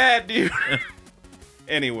 My bad, dude.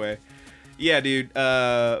 Anyway. Yeah, dude.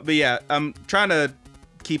 But yeah, I'm trying to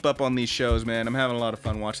keep up on these shows, man. I'm having a lot of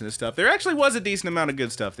fun watching this stuff. There actually was a decent amount of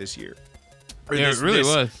good stuff this year. Yeah, it really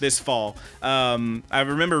was. This fall. I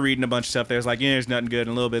remember reading a bunch of stuff. There's like, yeah, there's nothing good. And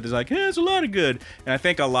a little bit, there's like, yeah, there's a lot of good. And I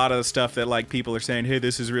think a lot of the stuff that like people are saying, hey,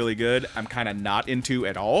 this is really good, I'm kind of not into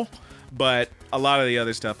at all. But a lot of the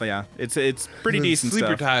other stuff, yeah, it's pretty decent Sleeper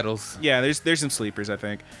stuff. titles. Yeah, there's some sleepers, I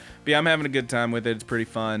think. But yeah, I'm having a good time with it. It's pretty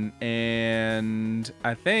fun. And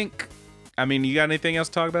I mean, you got anything else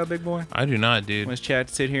to talk about, big boy? I do not, dude. Let's chat,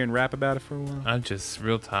 sit here and rap about it for a while. I'm just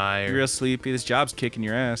real tired. You're real sleepy. This job's kicking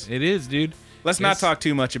your ass. It is, dude. Let's not talk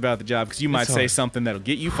too much about the job because you might say hard. something that'll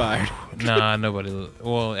get you fired. Nah, nobody.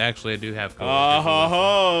 Well, actually, I do have. Oh, ho,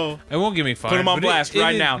 ho. It won't get me fired. Put him on but blast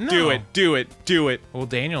right now. no. Do it. Well,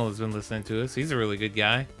 Daniel has been listening to us. He's a really good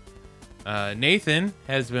guy. Nathan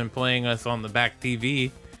has been playing us on the back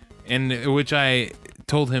TV, which I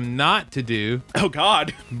told him not to do, Oh,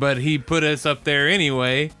 God. but he put us up there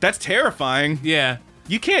anyway. That's terrifying. Yeah.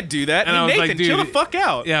 You can't do that. And I was Nathan, like, dude, chill the fuck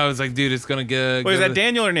out. Yeah, I was like, dude, it's gonna go. Wait, is that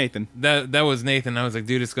Daniel or Nathan? That was Nathan. I was like,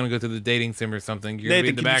 dude, it's gonna go to the dating sim or something. You're gonna be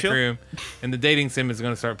in the Nathan, back can you chill? room, and the dating sim is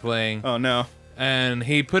gonna start playing. Oh, no. And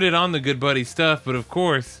he put it on the Good Buddy stuff, but of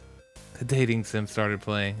course, the dating sim started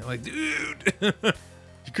playing. I'm like, dude. You're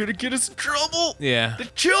going to get us in trouble. Yeah. The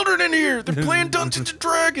children in here. They're playing Dungeons and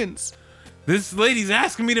Dragons. This lady's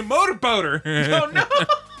asking me to motorboat her. Oh, no.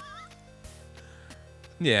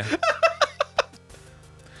 Yeah.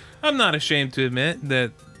 I'm not ashamed to admit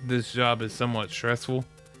that this job is somewhat stressful.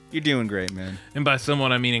 You're doing great, man. And by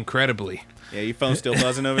somewhat, I mean incredibly. Yeah, your phone's still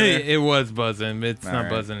buzzing over there? It was buzzing. It's All not right.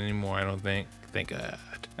 buzzing anymore, I don't think. Thank God.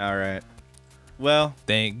 All right. Well,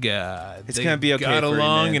 Thank God. It's They gonna be okay got for you,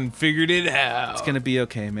 along man. and figured it out. it's going to be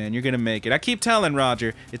okay, man. You're going to make it. I keep telling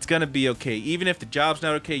Roger, it's going to be okay. Even if the job's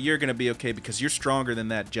not okay, you're going to be okay because you're stronger than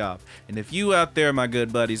that job. And if you out there, my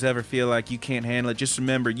good buddies, ever feel like you can't handle it, just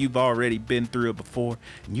remember you've already been through it before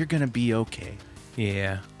and you're going to be okay.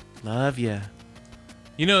 Yeah. Love ya.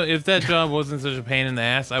 You know, if that job wasn't such a pain in the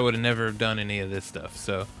ass, I would have never done any of this stuff.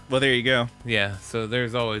 So, Well, there you go. yeah. So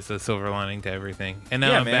there's always a silver lining to everything. And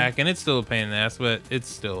now Yeah, I'm man. back, and it's still a pain in the ass, but it's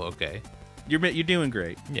still okay. You're doing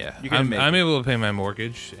great. Yeah. You're gonna make I'm it. able to pay my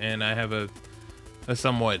mortgage, and I have a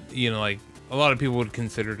somewhat, like a lot of people would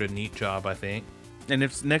consider it a neat job, I think. And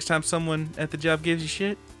if next time someone at the job gives you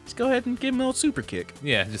shit, just go ahead and give him an old super kick.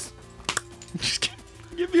 Yeah, just Just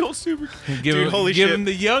give the old super give Dude, him, holy give shit. him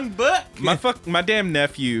the young buck. My damn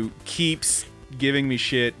nephew keeps giving me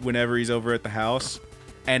shit whenever he's over at the house,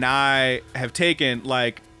 and I have taken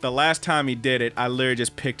like the last time he did it, I literally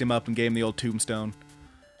just picked him up and gave him the old tombstone.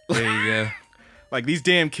 There you go. Like these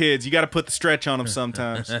damn kids, you got to put the stretch on them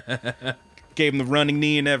sometimes. Gave him the running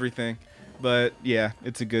knee and everything, but yeah,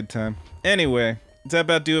 it's a good time. Anyway, does that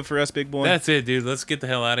about do it for us, big boy? That's it, dude. Let's get the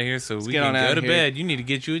hell out of here so we get can on go outta to here. bed. You need to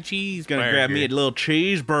get you a cheese. Gonna grab me a little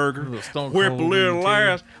cheeseburger, little Stone whip a Cold little too.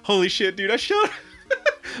 ass. Holy shit, dude! I showed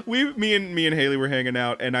me and Haley were hanging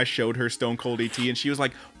out, and I showed her Stone Cold ET, and she was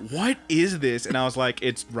like, "What is this?" And I was like,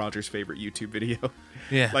 "It's Roger's favorite YouTube video."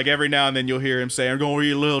 Yeah. Like every now and then you'll hear him say, "I'm gonna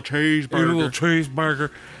eat a little cheeseburger, a little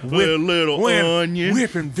cheeseburger with a little onion."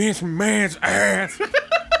 whipping Vince McMahon's ass.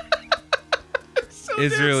 So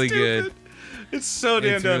It's damn really stupid. good. It's so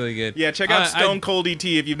damn It's dumb. really good. Yeah, check out I- Stone Cold ET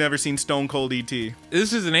if you've never seen Stone Cold ET.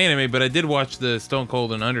 This is an anime, but I did watch the Stone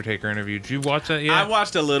Cold and Undertaker interview. Did you watch that yet? I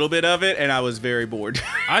watched a little bit of it and I was very bored.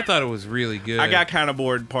 I thought it was really good. I got kind of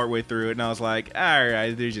bored partway through it, and I was like, all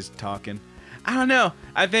right, they're just talking. I don't know.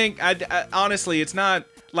 I think, I honestly, it's not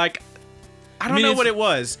like, I don't know what it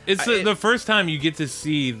was. It's the first time you get to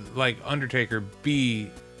see like Undertaker be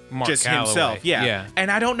Mark just Calloway. himself. Yeah.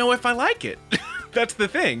 And I don't know if I like it. That's the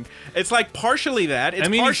thing. It's like partially that. It's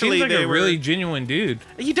partially he seems like a really genuine dude.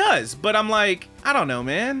 He does, but I'm like, I don't know,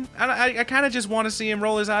 man. I kind of just want to see him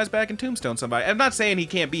roll his eyes back and tombstone somebody. I'm not saying he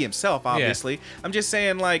can't be himself, obviously. Yeah. I'm just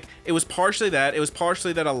saying, like, it was partially that. It was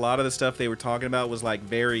partially that a lot of the stuff they were talking about was like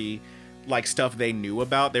very, like, stuff they knew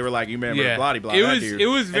about. They were like, you remember blah blah it that was, dude. It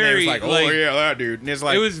was very like, oh yeah, that dude. And it's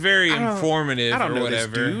like, it was very informative. I don't know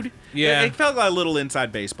whatever. this dude. Yeah, it felt like a little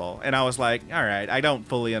inside baseball, and I was like, all right, I don't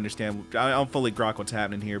fully understand. I don't fully grok what's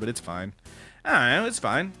happening here, but it's fine. All right, it's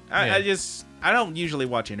fine. I don't usually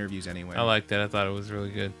watch interviews anyway. I like that. I thought it was really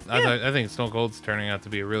good. Yeah. I think Stone Cold's turning out to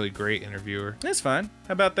be a really great interviewer. It's fine.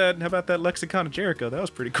 How about that Lexicon of Jericho? That was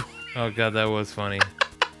pretty cool. Oh god, that was funny.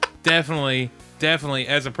 Definitely.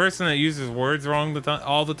 As a person that uses words wrong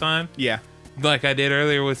all the time, yeah, like I did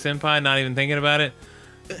earlier with senpai, not even thinking about it.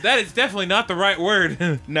 That is definitely not the right word.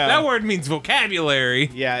 No. That word means vocabulary.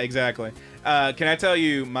 Yeah, exactly. Can I tell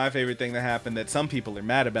you my favorite thing that happened that some people are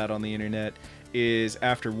mad about on the internet is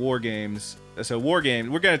after War Games. So War Games,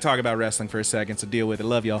 we're going to talk about wrestling for a second, so deal with it.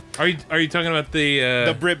 Love y'all. Are you talking about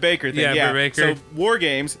the Britt Baker thing? Yeah, Britt Baker. So War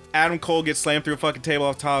Games, Adam Cole gets slammed through a fucking table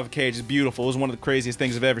off the top of a cage. It's beautiful. It was one of the craziest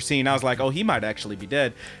things I've ever seen. I was like, oh, he might actually be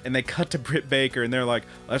dead. And they cut to Britt Baker, and they're like,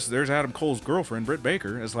 there's Adam Cole's girlfriend, Britt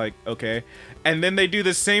Baker. It's like, okay. And then they do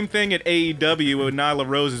the same thing at AEW when Nyla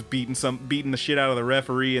Rose is beating the shit out of the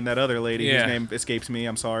referee and that other lady whose name escapes me.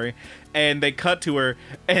 I'm sorry. And they cut to her,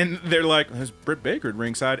 and they're like, there's Britt Baker at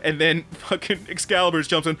ringside. And then fucking Excalibur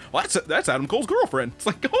jumps in. Well, that's Adam Cole's girlfriend. It's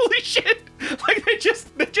like, holy shit! Like they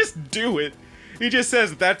just do it. He just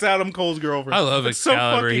says that's Adam Cole's girlfriend. I love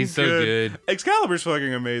Excalibur. He's so good. Excalibur's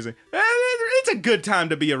fucking amazing. It's a good time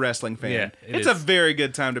to be a wrestling fan. Yeah, it's a very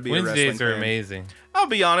good time to be a wrestling fan. Wednesdays are amazing. I'll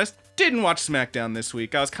be honest. Didn't watch SmackDown this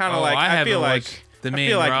week. I was kind of I feel like watched the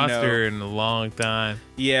main roster in a long time.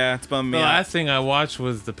 Yeah, it's bummed me out. The last thing I watched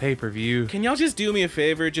was the pay-per-view. Can y'all just do me a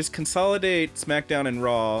favor? Just consolidate SmackDown and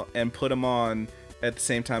Raw and put them on at the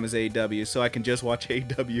same time as AEW, so I can just watch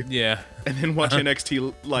AEW. Yeah. And then watch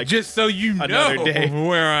NXT like just so you know day.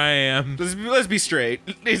 Where I am. Let's be straight.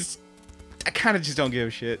 I kind of just don't give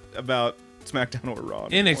a shit about SmackDown or Raw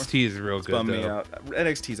anymore. NXT is real good, me out.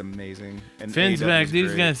 NXT's amazing. And Finn's back.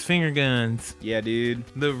 Dude's got his finger guns. Yeah, dude.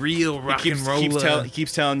 The real rock and roll. He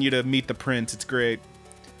keeps telling you to meet the Prince. It's great.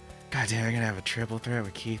 God damn, we're gonna have a triple threat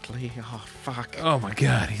with Keith Lee. Oh fuck. Oh my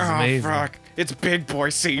god, he's amazing. Fuck. It's big boy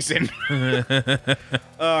season.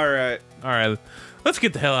 All right. Let's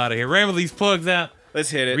get the hell out of here. Ramble these plugs out. Let's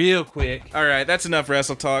hit it real quick. All right, that's enough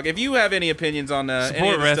Wrestle Talk. If you have any opinions on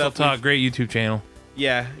support Wrestle Talk, great YouTube channel.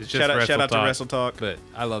 Yeah, shout out to Wrestle Talk. But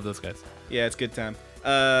I love those guys. Yeah, it's a good time.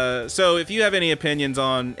 So if you have any opinions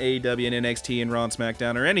on AEW and NXT and Raw and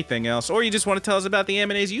SmackDown or anything else, or you just want to tell us about the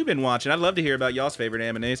M&As you've been watching, I'd love to hear about y'all's favorite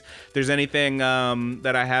M&As. If there's anything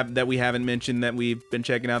that we haven't mentioned that we've been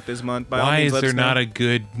checking out this month, by all means, let us know. Why is there not a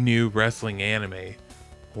good new wrestling anime?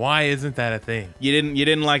 Why isn't that a thing? You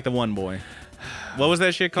didn't like the One Boy. What was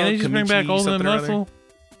that shit called? Can they just bring back Ultimate Muscle?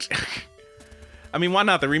 I mean, why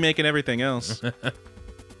not? They're remaking everything else.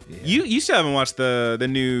 Yeah. You still haven't watched the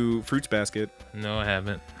new Fruits Basket. No, I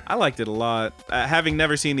haven't. I liked it a lot. Having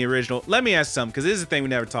never seen the original, let me ask something, because this is a thing we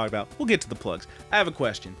never talked about. We'll get to the plugs. I have a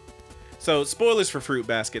question. So, spoilers for Fruit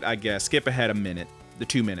Basket, I guess. Skip ahead a minute. The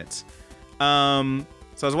 2 minutes. So I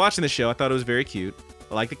was watching the show. I thought it was very cute.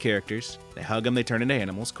 I like the characters. They hug them. They turn into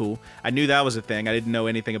animals. Cool. I knew that was a thing. I didn't know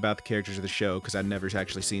anything about the characters of the show, because I'd never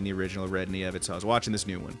actually seen the original or read any of it, so I was watching this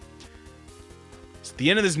new one. So at the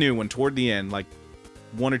end of this new one, toward the end, like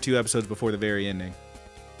 1 or 2 episodes before the very ending,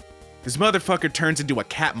 this motherfucker turns into a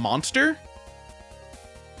cat monster?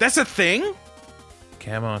 That's a thing?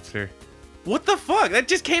 Cat monster. What the fuck? That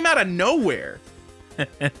just came out of nowhere.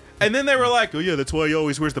 And then they were like, oh yeah, that's why he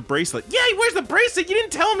always wears the bracelet. Yeah, he wears the bracelet. You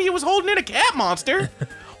didn't tell me he was holding in a cat monster.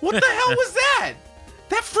 What the hell was that?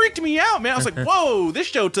 That freaked me out, man. I was like, whoa, this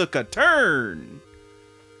show took a turn.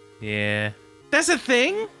 Yeah. That's a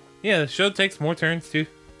thing? Yeah, the show takes more turns too.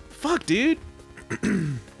 Fuck, dude.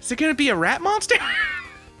 Is it gonna be a rat monster?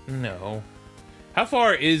 No. How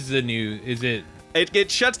far is the new? Is it?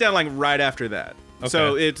 It shuts down like right after that. Okay.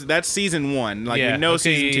 So that's season 1. Like you know,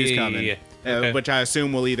 season 2's coming, Okay. Which I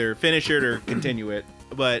assume will either finish it or continue it.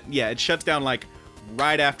 But yeah, it shuts down like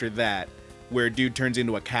right after that, where dude turns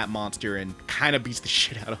into a cat monster and kind of beats the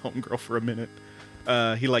shit out of Homegirl for a minute.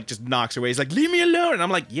 He like just knocks her away. He's like, "Leave me alone," and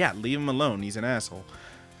I'm like, "Yeah, leave him alone. He's an asshole."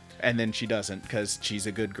 And then she doesn't because she's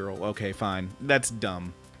a good girl. Okay, fine. That's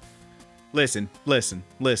dumb. Listen.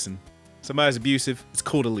 Somebody's abusive, it's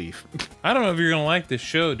cool to leave. I don't know if you're gonna like this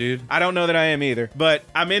show, dude. I don't know that I am either, but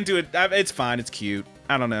I'm into it. It's fine. It's cute.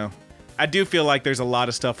 I don't know. I do feel like there's a lot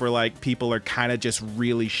of stuff where like people are kind of just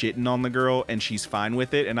really shitting on the girl and she's fine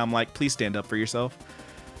with it. And I'm like, please stand up for yourself.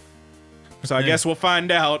 So I guess we'll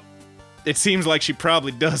find out. It seems like she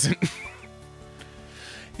probably doesn't.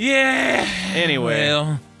 Yeah.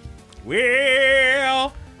 Anyway.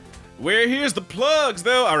 Well, here's the plugs,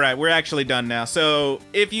 though. All right, we're actually done now. So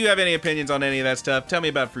if you have any opinions on any of that stuff, tell me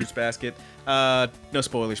about Fruits Basket. No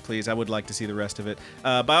spoilers, please. I would like to see the rest of it.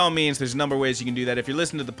 By all means, there's a number of ways you can do that. If you're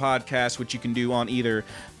listening to the podcast, which you can do on either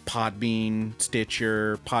Podbean,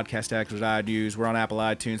 Stitcher, Podcast Act, which I use. We're on Apple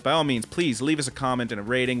iTunes. By all means, please leave us a comment and a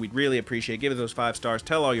rating. We'd really appreciate it. Give us those 5 stars.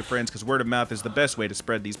 Tell all your friends, because word of mouth is the best way to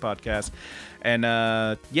spread these podcasts. And,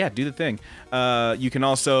 yeah, do the thing. You can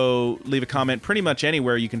also leave a comment pretty much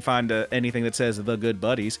anywhere. You can find anything that says The Good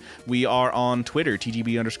Buddies. We are on Twitter,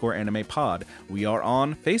 TGB_AnimePod. We are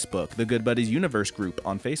on Facebook, The Good Buddies Universe Group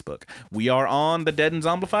on Facebook. We are on the Dead and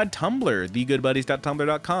Zombified Tumblr,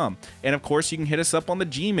 thegoodbuddies.tumblr.com. And, of course, you can hit us up on the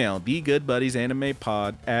Gmail,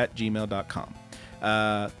 thegoodbuddiesanimepod@gmail.com.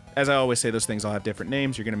 As I always say, those things all have different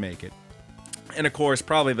names. You're going to make it. And of course,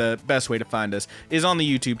 probably the best way to find us is on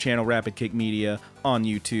the YouTube channel, Rapid Kick Media on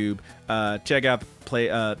YouTube. Check out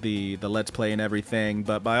the Let's Play and everything.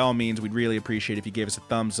 But by all means, we'd really appreciate if you gave us a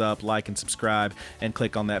thumbs up, like, and subscribe, and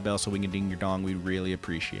click on that bell so we can ding your dong. We'd really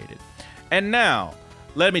appreciate it. And now,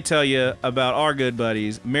 let me tell you about our good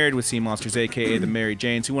buddies, Married with Sea Monsters, a.k.a. the Mary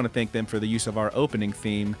Janes, who want to thank them for the use of our opening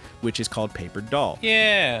theme, which is called Paper Doll.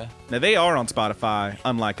 Yeah. Now, they are on Spotify,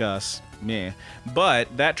 unlike us. Meh.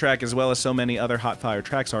 But that track, as well as so many other hot fire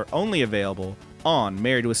tracks, are only available on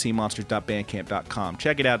marriedwithseamonsters.bandcamp.com.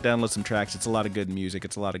 Check it out, download some tracks. It's a lot of good music.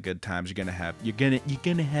 It's a lot of good times. You're gonna have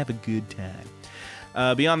a good time.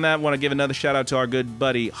 Beyond that, I want to give another shout out to our good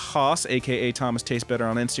buddy Haas, aka Thomas Tastes Better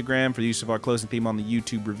on Instagram, for the use of our closing theme on the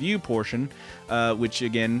YouTube review portion, which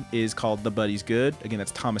again is called The Buddy's Good. Again,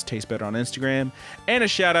 that's Thomas Tastes Better on Instagram. And a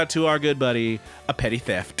shout out to our good buddy, A Petty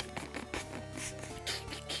Theft.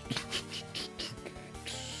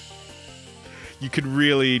 You can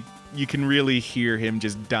really hear him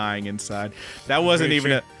just dying inside. That wasn't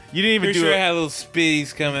even a. You didn't even Pretty do sure it. I had little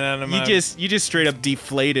spitties coming out of my You just straight up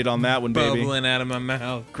deflated on that one, baby. bubbling out of my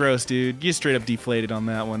mouth. Gross, dude. You straight up deflated on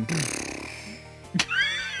that one.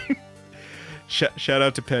 Shout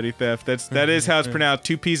out to Petty Theft. That is how it's pronounced.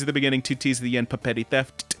 2 P's at the beginning, 2 T's at the end. Petty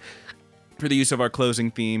Theft. For the use of our closing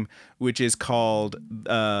theme, which is called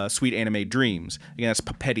Sweet Anime Dreams. Again, that's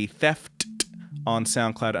Petty Theft on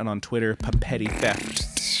SoundCloud and on Twitter. Petty Theft.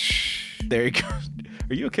 There you go.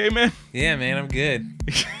 Are you okay, man? Yeah, man, I'm good.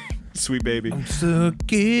 Sweet baby. I'm so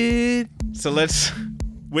good. So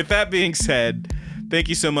with that being said, thank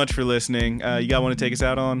you so much for listening. You got one to take us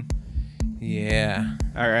out on? Yeah.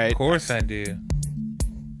 All right. Of course I do.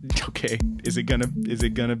 Okay. Is it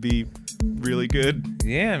gonna be really good?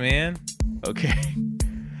 Yeah, man. Okay.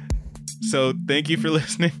 So thank you for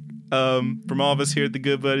listening. From all of us here at the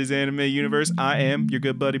Good Buddies Anime Universe, I am your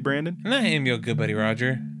good buddy Brandon. And I am your good buddy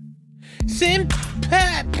Roger.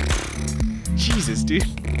 Simpap! Jesus, dude.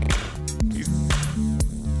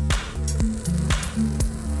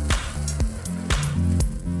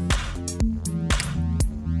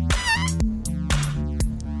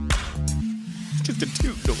 It's just a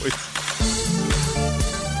toot noise.